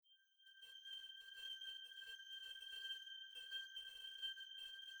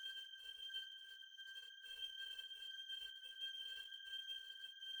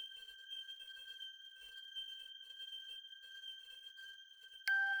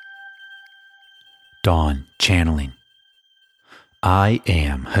Dawn Channeling. I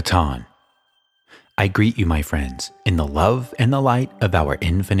am Hatonn. I greet you, my friends, in the love and the light of our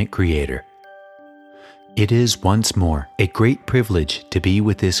infinite Creator. It is once more a great privilege to be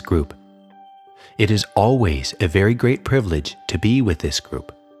with this group. It is always a very great privilege to be with this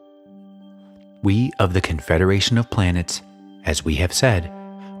group. We of the Confederation of Planets, as we have said,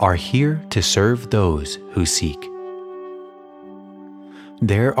 are here to serve those who seek.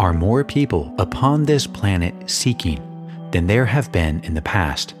 There are more people upon this planet seeking than there have been in the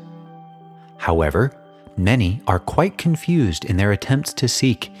past. However, many are quite confused in their attempts to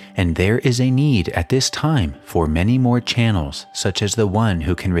seek, and there is a need at this time for many more channels, such as the one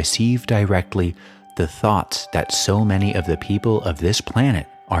who can receive directly the thoughts that so many of the people of this planet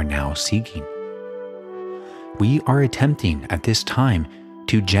are now seeking. We are attempting at this time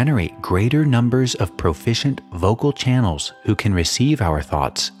to generate greater numbers of proficient vocal channels who can receive our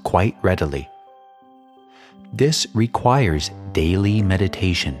thoughts quite readily. This requires daily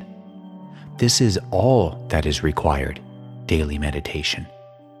meditation. This is all that is required, daily meditation.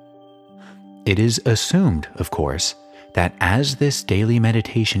 It is assumed, of course, that as this daily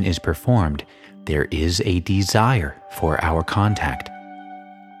meditation is performed, there is a desire for our contact.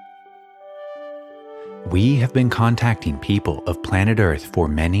 We have been contacting people of planet Earth for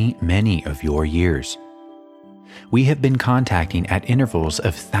many of your years. We have been contacting at intervals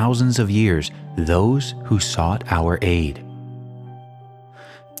of thousands of years those who sought our aid.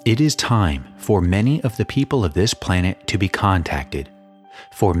 It is time for many of the people of this planet to be contacted,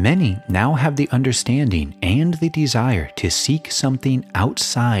 for many now have the understanding and the desire to seek something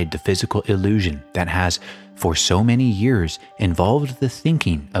outside the physical illusion that has, for so many years, involved the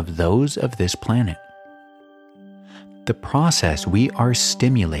thinking of those of this planet. The process we are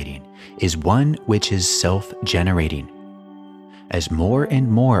stimulating is one which is self-generating. As more and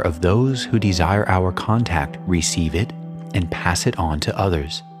more of those who desire our contact receive it and pass it on to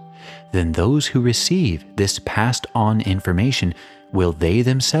others, then those who receive this passed on information will they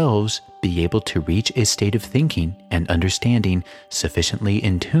themselves be able to reach a state of thinking and understanding sufficiently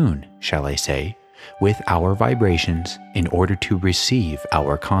in tune, shall I say, with our vibrations in order to receive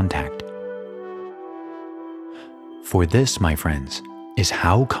our contact. For this, my friends, is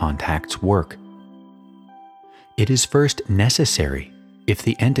how contacts work. It is first necessary, if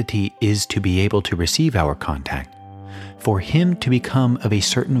the entity is to be able to receive our contact, for him to become of a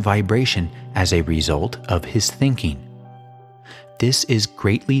certain vibration as a result of his thinking. This is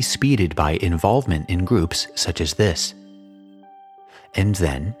greatly speeded by involvement in groups such as this. And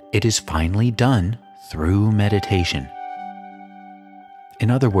then it is finally done through meditation.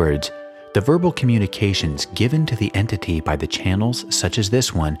 In other words, the verbal communications given to the entity by the channels such as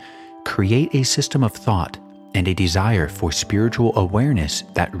this one create a system of thought and a desire for spiritual awareness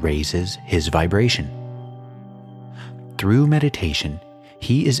that raises his vibration. Through meditation,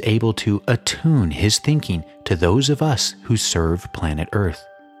 he is able to attune his thinking to those of us who serve planet Earth.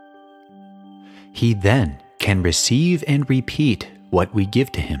 He then can receive and repeat what we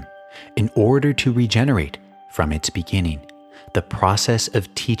give to him in order to regenerate from its beginning the process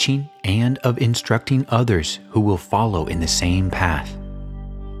of teaching and of instructing others who will follow in the same path.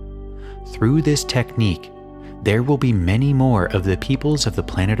 Through this technique, there will be many more of the peoples of the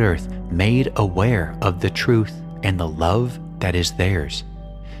planet Earth made aware of the truth and the love that is theirs,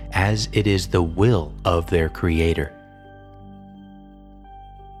 as it is the will of their Creator.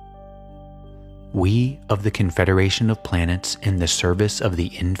 We of the Confederation of Planets in the service of the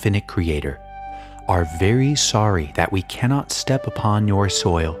Infinite Creator are very sorry that we cannot step upon your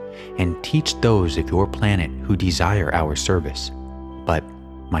soil and teach those of your planet who desire our service. But,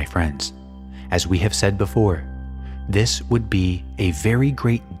 my friends, as we have said before, this would be a very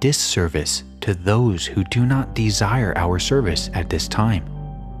great disservice to those who do not desire our service at this time.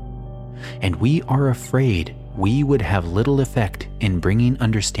 And we are afraid we would have little effect in bringing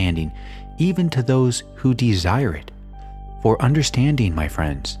understanding even to those who desire it. For understanding, my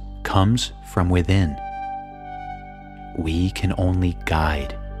friends, comes from within. We can only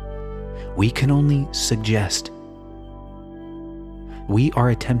guide. We can only suggest. We are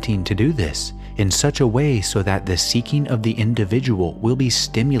attempting to do this in such a way so that the seeking of the individual will be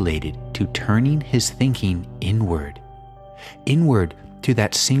stimulated to turning his thinking inward to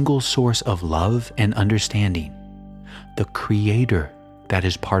that single source of love and understanding, the Creator that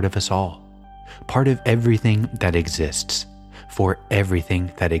is part of us all, part of everything that exists. For everything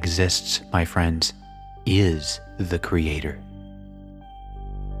that exists, my friends, is the Creator.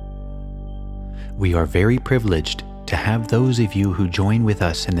 We are very privileged to have those of you who join with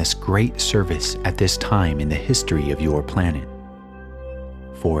us in this great service at this time in the history of your planet.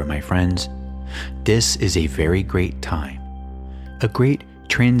 For, my friends, This is a very great time, a great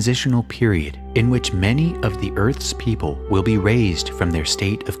transitional period in which many of the Earth's people will be raised from their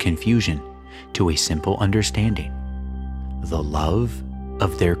state of confusion to a simple understanding, the love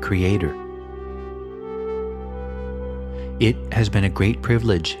of their Creator. It has been a great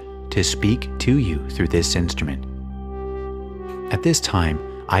privilege to speak to you through this instrument. At this time,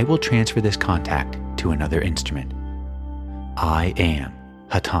 I will transfer this contact to another instrument. I am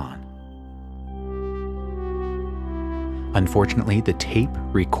Hatonn. Unfortunately, the tape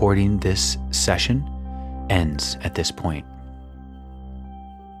recording this session ends at this point.